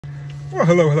Well,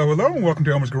 hello, and welcome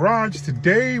to Elmer's Garage.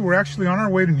 Today, we're actually on our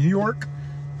way to New York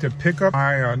to pick up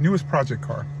my newest project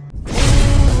car.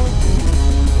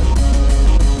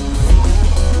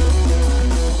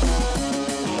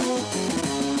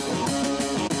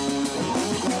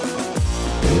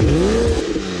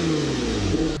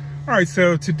 All right,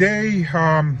 so today,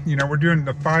 we're doing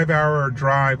the 5-hour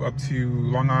drive up to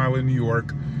Long Island, New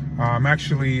York.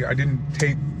 Actually, I didn't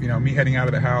tape, me heading out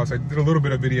of the house. I did a little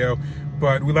bit of video,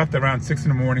 but we left around 6 in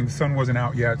the morning. The sun wasn't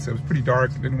out yet, so it was pretty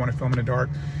dark. I didn't want to film in the dark.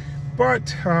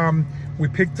 But we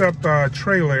picked up a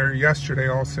trailer yesterday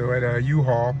also at a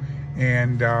U-Haul,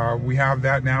 and we have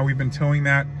that now. We've been towing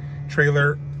that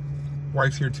trailer.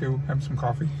 Wife's here too, having some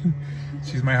coffee.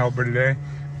 She's my helper today.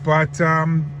 But,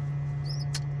 so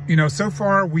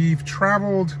far we've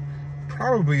traveled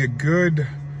probably a good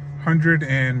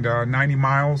 190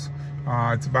 miles.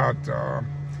 It's about,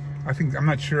 I'm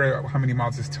not sure how many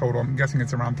miles is total. I'm guessing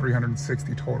it's around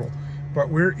 360 total. But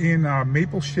we're in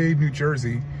Maple Shade, New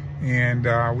Jersey, and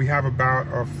we have about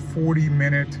a 30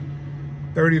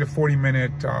 to 40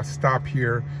 minute stop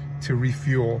here to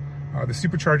refuel. The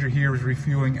supercharger here is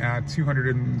refueling at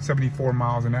 274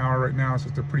 miles an hour right now, so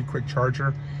it's a pretty quick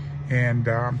charger. And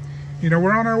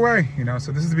we're on our way.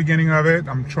 So this is the beginning of it.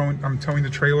 I'm towing the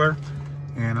trailer,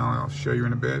 and I'll show you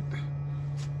in a bit.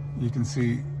 You can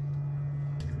see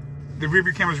the rear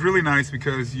view camera is really nice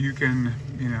because you can,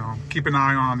 keep an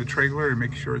eye on the trailer and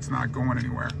make sure it's not going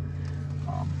anywhere.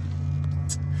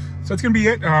 So that's gonna be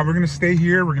it. We're gonna stay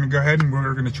here. We're gonna go ahead and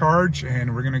we're gonna charge,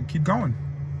 and we're gonna keep going.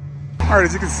 All right,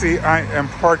 as you can see, I am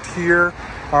parked here.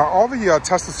 All the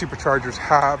Tesla superchargers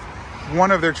have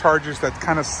one of their chargers that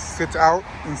kind of sits out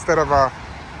instead of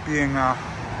being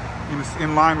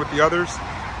in line with the others.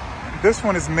 This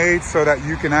one is made so that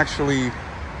you can actually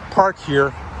park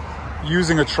here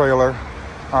using a trailer.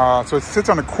 So it sits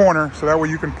on a corner, so that way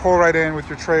you can pull right in with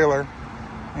your trailer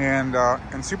and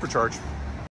supercharge.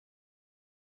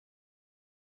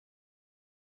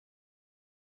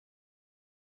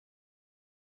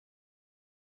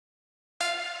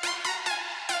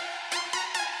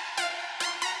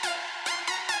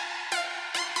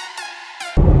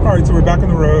 All right, so we're back on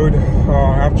the road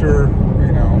after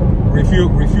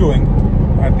refueling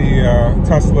at the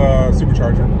Tesla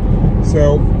supercharger.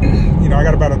 So I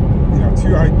got about I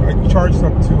charged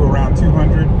up to around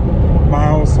 200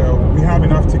 miles, so we have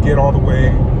enough to get all the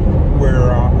way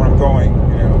where I'm going.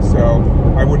 So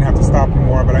I wouldn't have to stop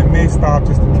anymore, but I may stop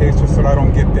just in case, just so that I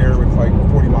don't get there with like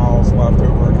 40 miles left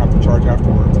over and have to charge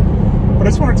afterwards. But I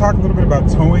just want to talk a little bit about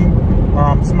towing.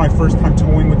 This is my first time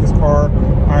towing with this car.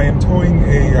 I am towing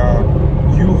a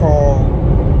U-Haul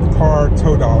car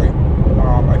tow dolly.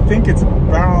 I think it's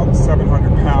about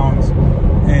 700 pounds,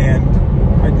 and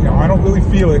I don't really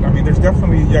feel it. I mean, there's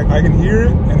definitely, I can hear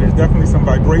it, and there's definitely some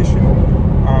vibration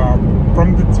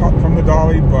from the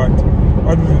dolly, but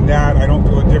other than that, I don't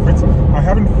feel a difference. I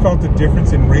haven't felt a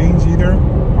difference in range either.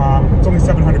 It's only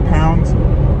 700 pounds,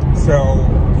 so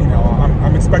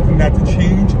I'm expecting that to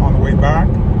change on the way back.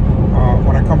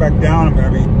 When I come back down, I'm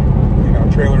going to be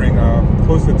trailering a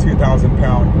close to 2,000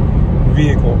 pound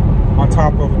vehicle on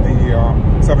top of the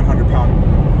 700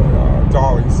 pound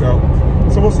dolly. So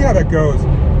we'll see how that goes.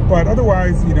 But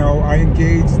otherwise, I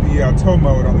engaged the tow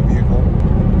mode on the vehicle,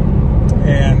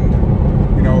 and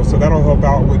so that'll help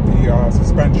out with the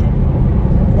suspension.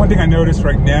 One thing I noticed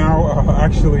right now,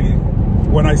 actually,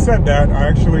 when I said that, I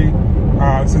actually,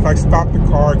 since I stopped the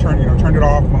car, turned it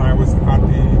off when I was at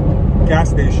the gas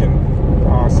station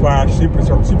slash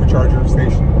supercharger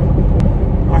station,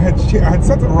 I had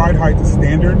set the ride height to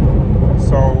standard,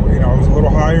 so it was a little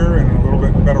higher and a little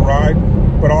bit better ride.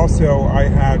 But also I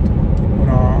had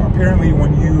apparently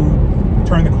when you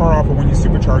turn the car off or when you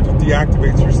supercharge, it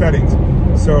deactivates your settings.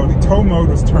 So the tow mode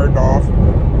was turned off,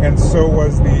 and so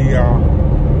was the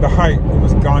height. It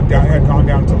was gone down. It had gone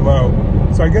down to low.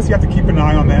 So I guess you have to keep an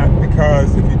eye on that,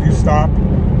 because if you do stop,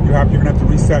 you're gonna have to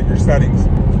reset your settings.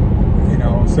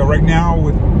 So right now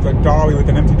with the dolly, with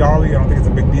an empty dolly, I don't think it's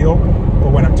a big deal.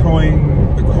 But when I'm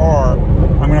towing the car,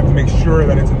 I'm gonna have to make sure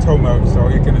that it's in tow mode so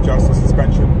it can adjust the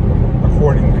suspension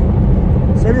accordingly.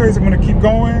 So anyways, I'm gonna keep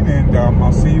going, and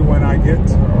I'll see you when I get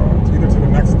either to the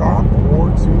next stop or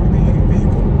to the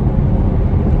vehicle.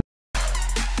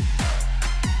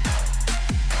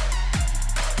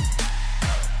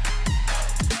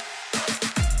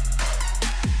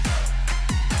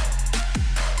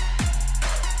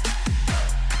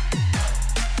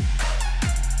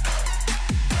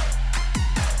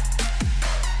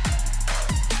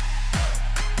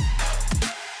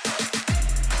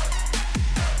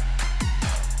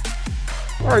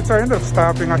 All right, so I ended up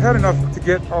stopping. I had enough to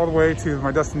get all the way to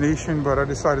my destination, but I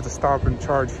decided to stop and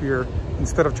charge here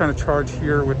instead of trying to charge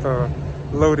here with a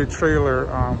loaded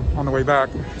trailer on the way back.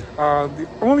 The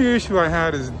only issue I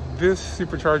had is this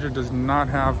supercharger does not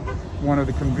have one of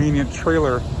the convenient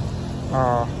trailer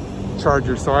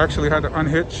chargers. So I actually had to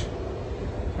unhitch,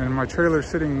 and my trailer's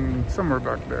sitting somewhere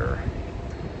back there.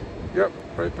 Yep,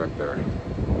 right back there.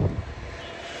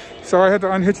 So I had to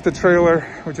unhitch the trailer,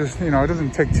 which is, you know, it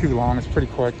doesn't take too long. It's pretty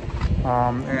quick.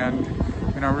 And,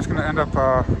 you know, we're just going to end up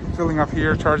filling up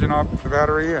here, charging up the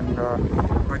battery, and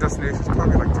my destination is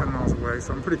probably like 10 miles away.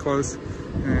 So I'm pretty close,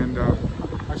 and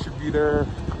I should be there,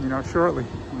 you know, shortly.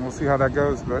 And we'll see how that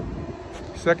goes. But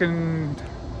second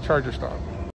charger stop.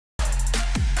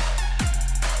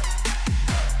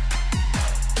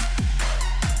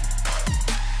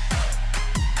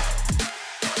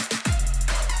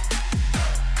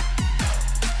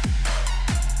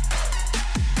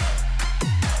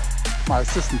 My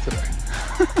assistant today.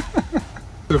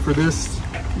 So for this,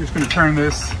 you're just going to turn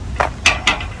this.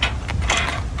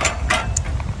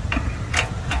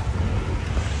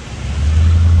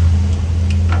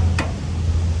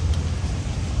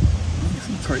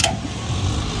 Tight.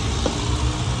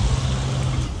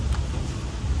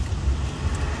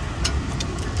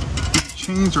 These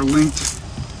chains are linked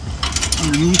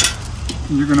underneath,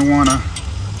 and you're going to want to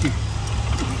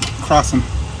cross them.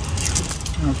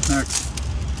 Next.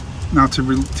 Now to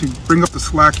bring up the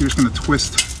slack, you're just going to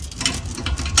twist.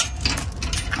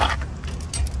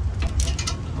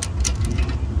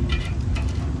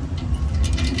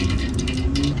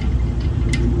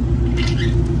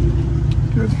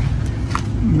 Good.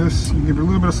 And this, you give it a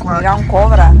little bit of slack. Mira un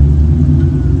cobra.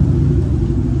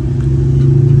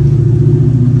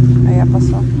 Ahí ya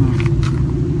pasó.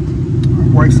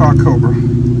 White sock cobra.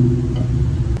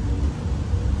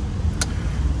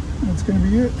 That's going to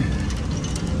be it.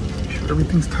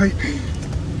 Everything's tight.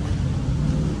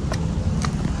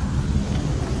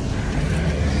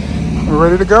 We're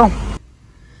ready to go.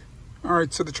 All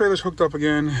right, so the trailer's hooked up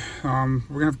again. We're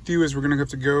gonna have to do is we're gonna have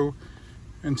to go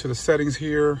into the settings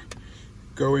here,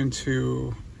 go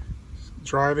into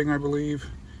driving, I believe,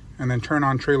 and then turn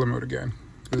on trailer mode again,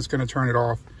 because it's gonna turn it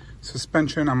off.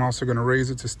 Suspension, I'm also gonna raise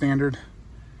it to standard.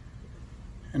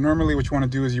 And normally what you wanna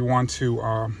do is you wanna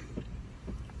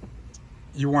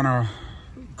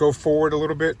go forward a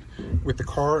little bit with the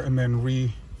car and then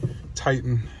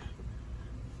re-tighten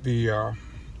the,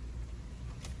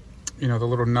 you know, the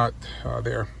little nut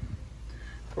there.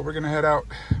 But we're gonna head out.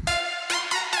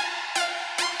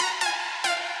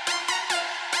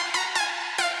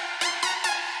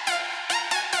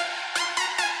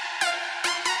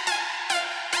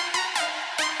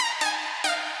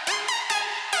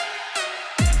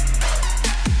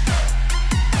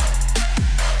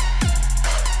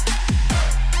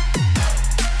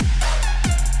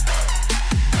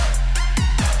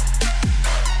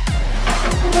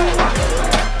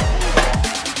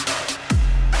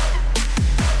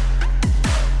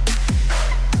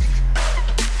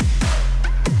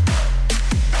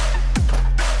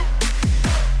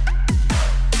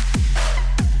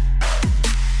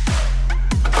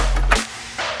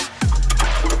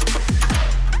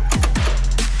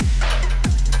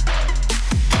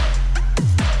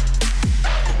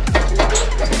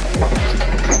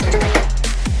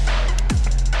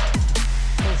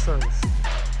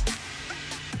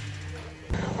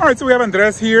 All right, so we have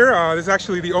Andres here. This is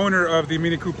actually the owner of the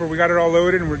Mini Cooper. We got it all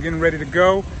loaded and we're getting ready to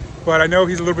go. But I know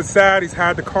he's a little bit sad. He's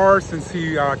had the car since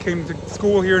he came to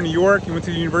school here in New York. He went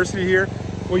to the university here.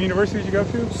 What university did you go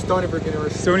to? Stony Brook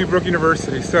University. Stony Brook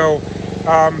University. So,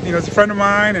 you know, it's a friend of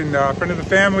mine and a friend of the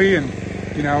family. And,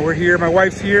 you know, we're here. My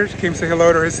wife's here. She came to say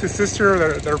hello to his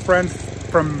sister. They're friends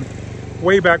from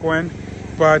way back when.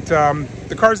 But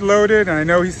the car's loaded, and I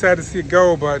know he's sad to see it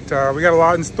go, but we got a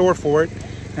lot in store for it.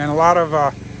 And a lot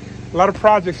of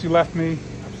projects you left me.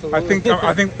 Absolutely.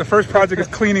 I think the first project is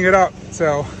cleaning it up.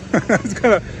 So it's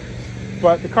gonna,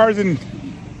 but the car's in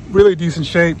really decent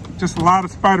shape. Just a lot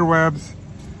of spider webs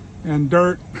and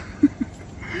dirt.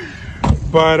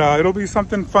 But it'll be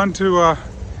something fun to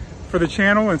for the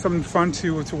channel and something fun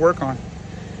to work on.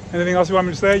 Anything else you want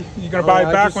me to say? You gonna buy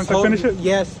it back once I finish it?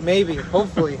 Yes, maybe.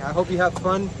 Hopefully. I hope you have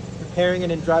fun repairing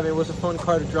it and driving. It was a fun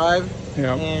car to drive.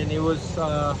 Yeah. And it was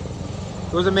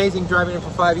amazing driving it for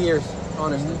 5 years,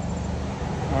 honestly.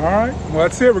 All right, well,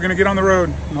 that's it. We're gonna get on the road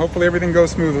and hopefully everything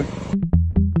goes smoothly.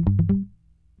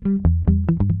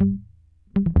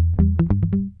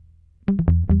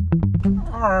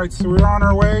 All right, so we're on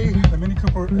our way. The Mini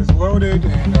Cooper is loaded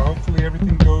and hopefully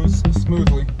everything goes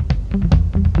smoothly.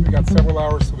 We got several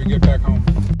hours till we get back home.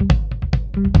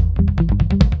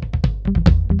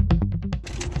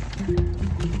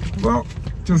 Well,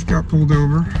 just got pulled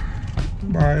over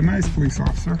by a nice police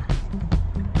officer.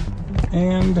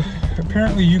 And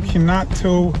apparently you cannot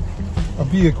tow a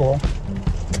vehicle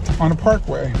on a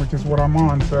parkway, which is what I'm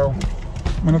on, so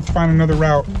I'm gonna have to find another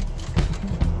route.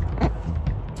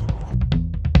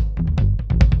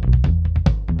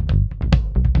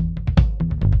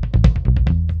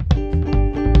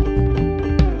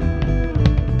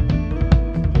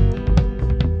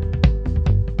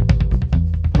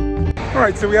 All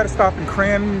right, so we had to stop in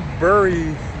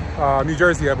Cranberry, New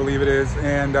Jersey, I believe it is.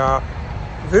 And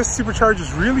this supercharger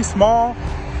is really small.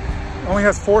 It only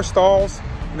has 4 stalls.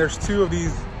 And there's 2 of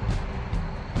these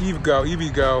EVgo,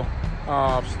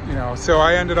 you know, so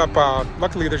I ended up,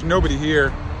 luckily there's nobody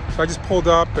here. So I just pulled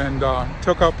up and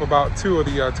took up about 2 of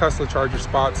the Tesla charger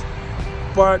spots.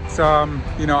 But,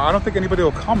 you know, I don't think anybody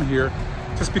will come here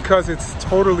just because it's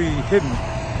totally hidden.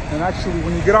 And actually,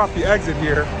 when you get off the exit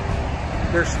here,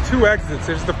 there's 2 exits.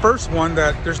 There's the first one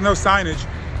that there's no signage,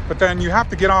 but then you have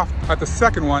to get off at the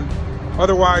second one.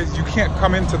 Otherwise, you can't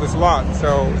come into this lot.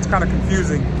 So it's kind of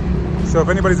confusing. So if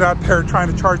anybody's out there trying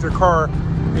to charge their car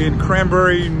in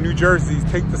Cranberry, New Jersey,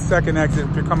 take the second exit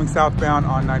if you're coming southbound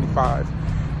on 95.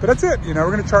 But that's it. You know,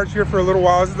 we're gonna charge here for a little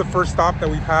while. This is the first stop that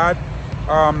we've had.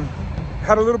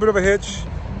 Had a little bit of a hitch.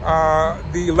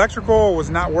 The electrical was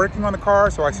not working on the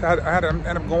car, so I had to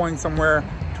end up going somewhere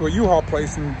to a U-Haul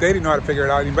place, and they didn't know how to figure it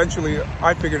out. And eventually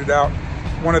I figured it out.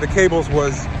 One of the cables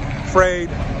was frayed,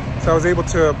 so I was able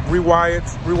to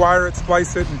rewire it,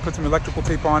 splice it, and put some electrical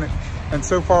tape on it. And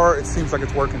so far it seems like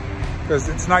it's working, because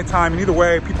it's nighttime, and either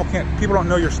way people don't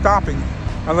know you're stopping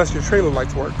unless your trailer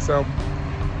lights work. So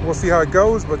we'll see how it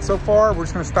goes, but so far we're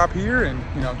just going to stop here and,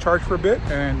 you know, charge for a bit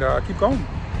and keep going.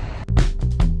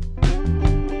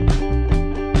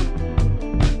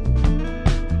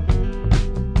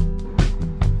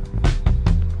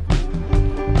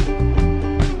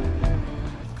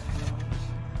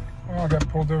 I got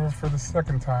pulled over for the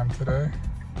second time today.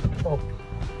 Oh,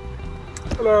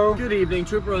 hello. Good evening,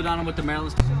 Trooper O'Donnell with the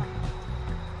Maryland.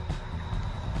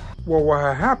 Well,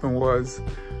 what happened was,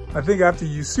 I think after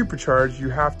you supercharge, you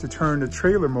have to turn the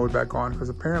trailer mode back on, because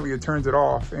apparently it turns it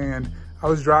off. And I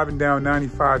was driving down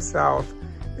 95 South,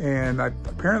 and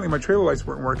apparently my trailer lights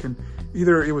weren't working.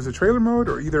 Either it was a trailer mode,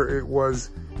 or either it was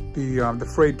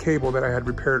the frayed cable that I had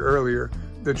repaired earlier.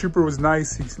 The trooper was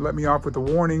nice. He let me off with a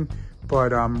warning.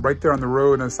 But right there on the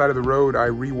road, on the side of the road, I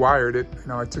rewired it. You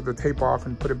know, I took the tape off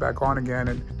and put it back on again.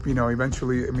 And, you know,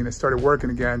 eventually, I mean, it started working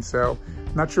again. So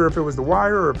not sure if it was the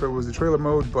wire or if it was the trailer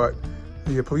mode, but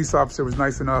the police officer was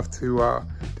nice enough to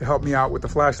help me out with the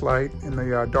flashlight in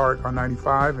the dark on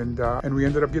 95. And we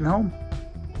ended up getting home.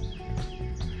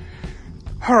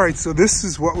 All right, so this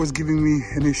is what was giving me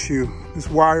an issue. This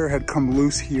wire had come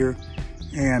loose here.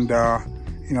 And,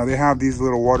 you know, they have these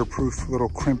little waterproof little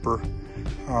crimper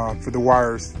for the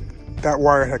wires. That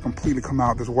wire had completely come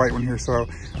out, this white one here. So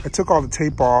I took all the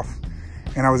tape off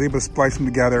and I was able to splice them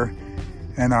together.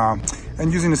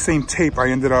 And using the same tape, I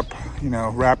ended up, you know,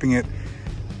 wrapping it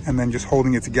and then just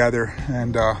holding it together.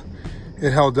 And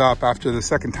it held up after the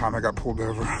second time I got pulled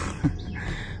over.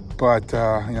 But,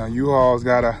 you know, U-Haul's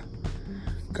gotta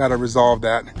resolve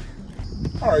that.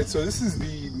 All right, so this is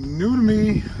the new to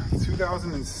me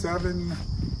 2007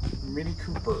 Mini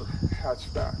Cooper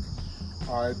hatchback.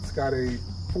 It's got a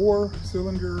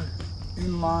 4-cylinder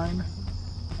inline,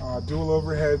 dual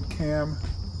overhead cam,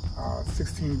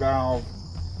 16 valve,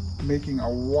 making a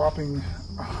whopping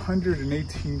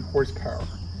 118 horsepower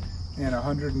and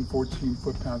 114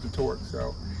 foot-pounds of torque.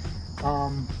 So,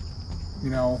 you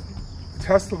know, the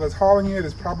Tesla that's hauling it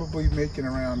is probably making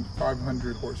around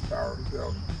 500 horsepower.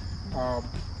 So,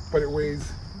 but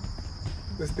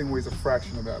this thing weighs a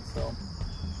fraction of that. So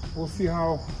we'll see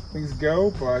how things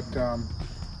go, but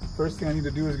first thing I need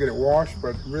to do is get it washed,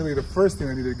 but really the first thing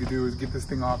I need to do is get this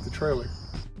thing off the trailer.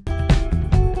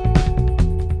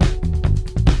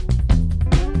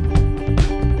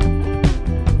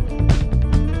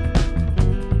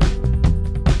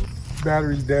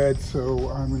 Battery's dead, so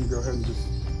I'm gonna go ahead and just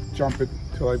jump it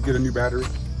till I get a new battery.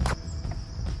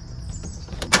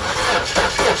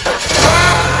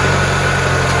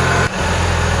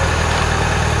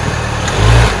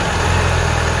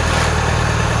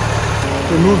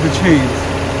 Remove the chains.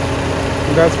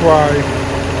 And that's why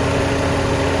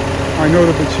I know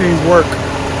that the chains work.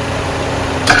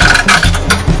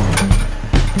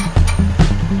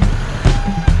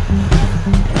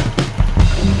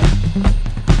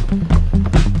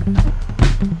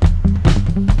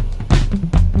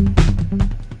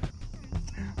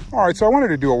 All right, so I wanted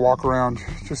to do a walk around,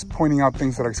 just pointing out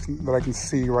things that I can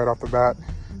see right off the bat.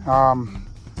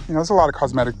 You know, there's a lot of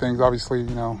cosmetic things, obviously,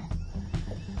 you know.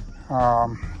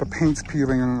 The paint's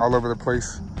peeling all over the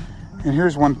place. And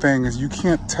here's one thing is you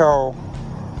can't tell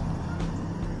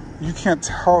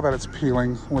that it's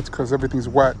peeling because everything's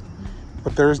wet,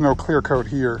 but there is no clear coat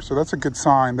here. So that's a good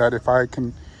sign that if I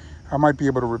might be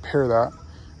able to repair that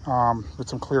with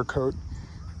some clear coat.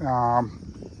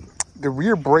 The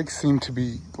rear brakes seem to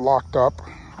be locked up.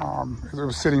 It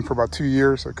was sitting for about 2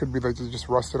 years, so it could be that it just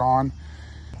rusted on.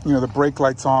 You know, the brake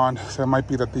light's on, so it might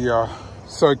be that the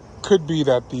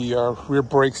rear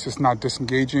brake's just not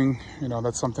disengaging. You know,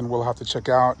 that's something we'll have to check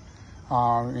out.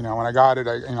 You know, when I got it,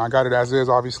 I got it as is,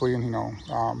 obviously, and you know,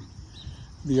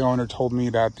 the owner told me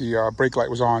that the brake light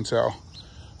was on. So,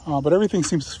 but everything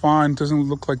seems fine. Doesn't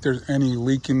look like there's any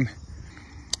leaking.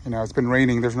 You know, it's been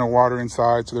raining. There's no water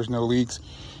inside, so there's no leaks.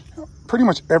 Pretty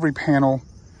much every panel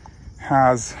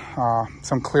has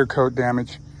some clear coat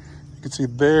damage. You can see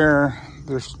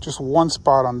there's just one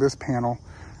spot on this panel.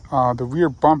 The rear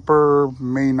bumper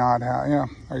may not have, yeah,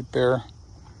 right there.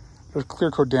 There's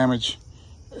clear coat damage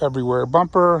everywhere.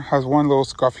 Bumper has one little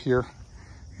scuff here.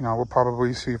 You know, we'll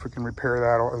probably see if we can repair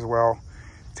that as well.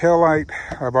 Taillight,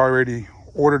 I've already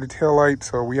ordered a taillight,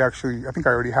 so I think I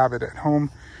already have it at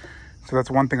home. So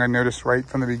that's one thing I noticed right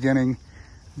from the beginning.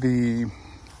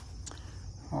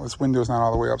 Well, this window's not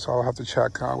all the way up, so I'll have to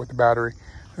check with the battery.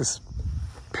 This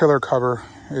pillar cover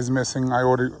is missing. I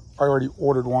already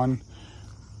ordered one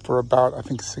for about, I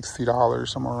think, $60,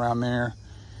 somewhere around there.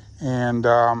 And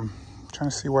trying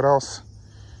to see what else.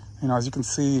 You know, as you can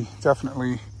see,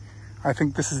 definitely, I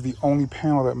think this is the only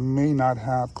panel that may not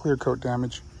have clear coat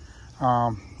damage.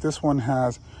 This one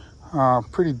has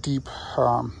pretty deep,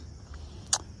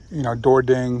 you know, door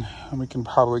ding, and we can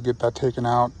probably get that taken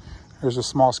out. There's a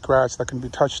small scratch that can be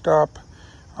touched up.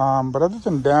 But other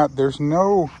than that, there's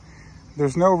no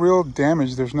real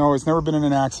damage. It's never been in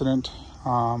an accident.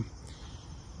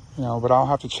 You know, but I'll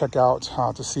have to check out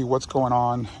to see what's going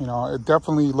on. You know, it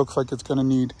definitely looks like it's gonna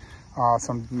need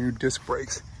some new disc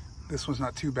brakes. This one's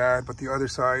not too bad, but the other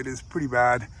side is pretty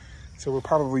bad. So we'll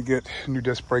probably get new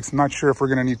disc brakes. I'm not sure if we're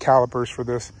gonna need calipers for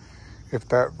this, if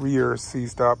that rear is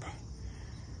seized up.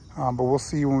 But we'll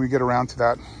see when we get around to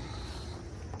that.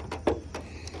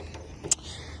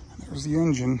 There's the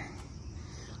engine.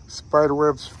 Spider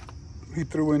webs he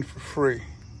threw in for free.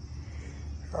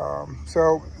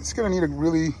 So it's gonna need a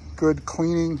really good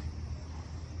cleaning.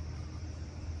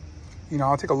 You know,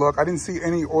 I'll take a look. I didn't see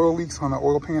any oil leaks on the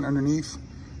oil pan underneath.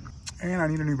 And I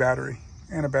need a new battery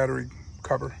and a battery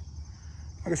cover.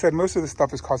 Like I said, most of this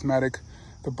stuff is cosmetic.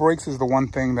 The brakes is the one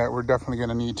thing that we're definitely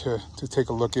gonna need to take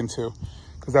a look into,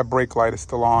 because that brake light is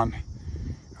still on.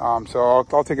 So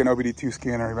I'll take an OBD2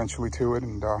 scanner eventually to it,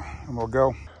 and we'll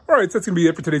go. All right, so that's gonna be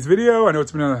it for today's video. I know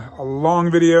it's been a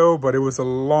long video, but it was a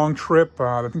long trip.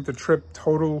 I think the trip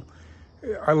total,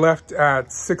 I left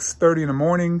at 6:30 in the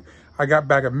morning. I got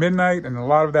back at midnight, and a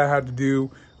lot of that had to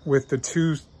do with the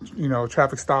two, you know,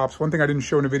 traffic stops. One thing I didn't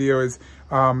show in the video is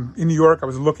in New York, I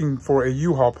was looking for a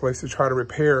U-Haul place to try to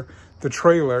repair the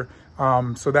trailer.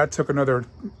 So that took another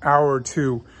hour or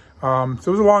two. So it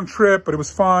was a long trip, but it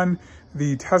was fun.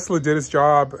 The Tesla did its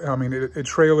job. I mean, it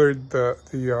trailered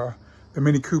the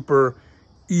Mini Cooper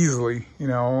easily, you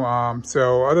know.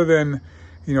 So other than,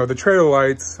 you know, the trailer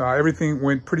lights, everything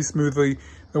went pretty smoothly.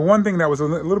 The one thing that was a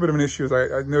little bit of an issue, as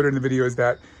I noted in the video, is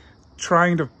that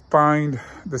trying to find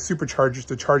the superchargers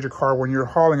to charge a car when you're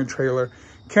hauling a trailer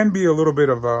can be a little bit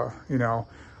of a, you know,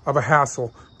 of a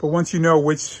hassle. But once you know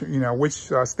which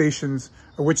stations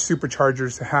or which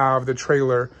superchargers have the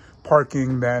trailer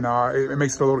parking, then it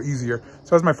makes it a little easier. So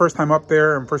that was my first time up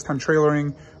there and first time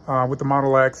trailering with the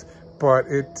Model X, but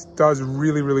it does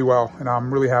really, really well, and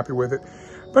I'm really happy with it.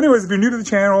 But anyways, if you're new to the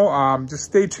channel, just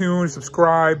stay tuned,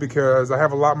 subscribe, because I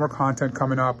have a lot more content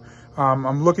coming up.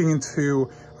 I'm looking into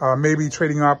maybe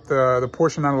trading up the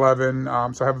Porsche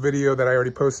 911. So I have a video that I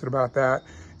already posted about that.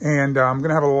 And I'm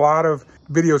gonna have a lot of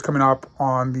videos coming up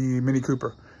on the Mini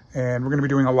Cooper, and we're gonna be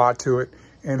doing a lot to it.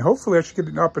 And hopefully I should get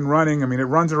it up and running. I mean, it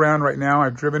runs around right now.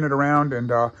 I've driven it around, and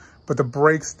but the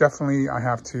brakes definitely I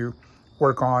have to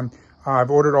work on.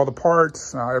 I've ordered all the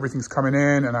parts, everything's coming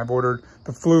in, and I've ordered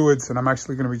the fluids, and I'm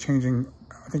actually gonna be changing,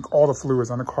 I think, all the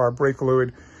fluids on the car: brake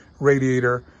fluid,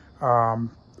 radiator,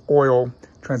 oil,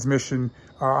 transmission.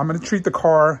 I'm gonna treat the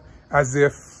car as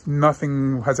if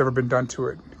nothing has ever been done to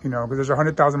it, you know, because there's a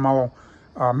 100,000 mile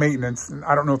maintenance, and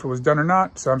I don't know if it was done or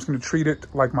not. So I'm just gonna treat it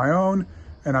like my own,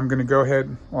 and I'm gonna go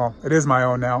ahead, well, it is my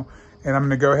own now, and I'm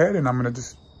gonna go ahead and I'm gonna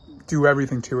just do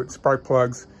everything to it: spark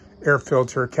plugs, air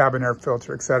filter, cabin air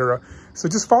filter, etc. So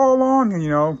just follow along and, you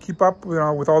know, keep up with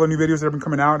all the new videos that have been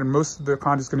coming out. And most of the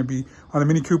content is going to be on the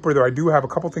Mini Cooper, though I do have a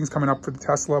couple things coming up for the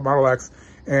Tesla Model X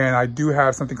And I do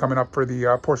have something coming up for the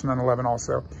Porsche 911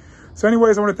 also. So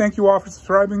anyways, I want to thank you all for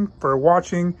subscribing, for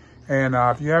watching. And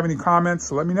if you have any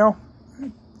comments, let me know.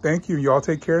 Thank you. You all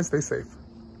take care and stay safe.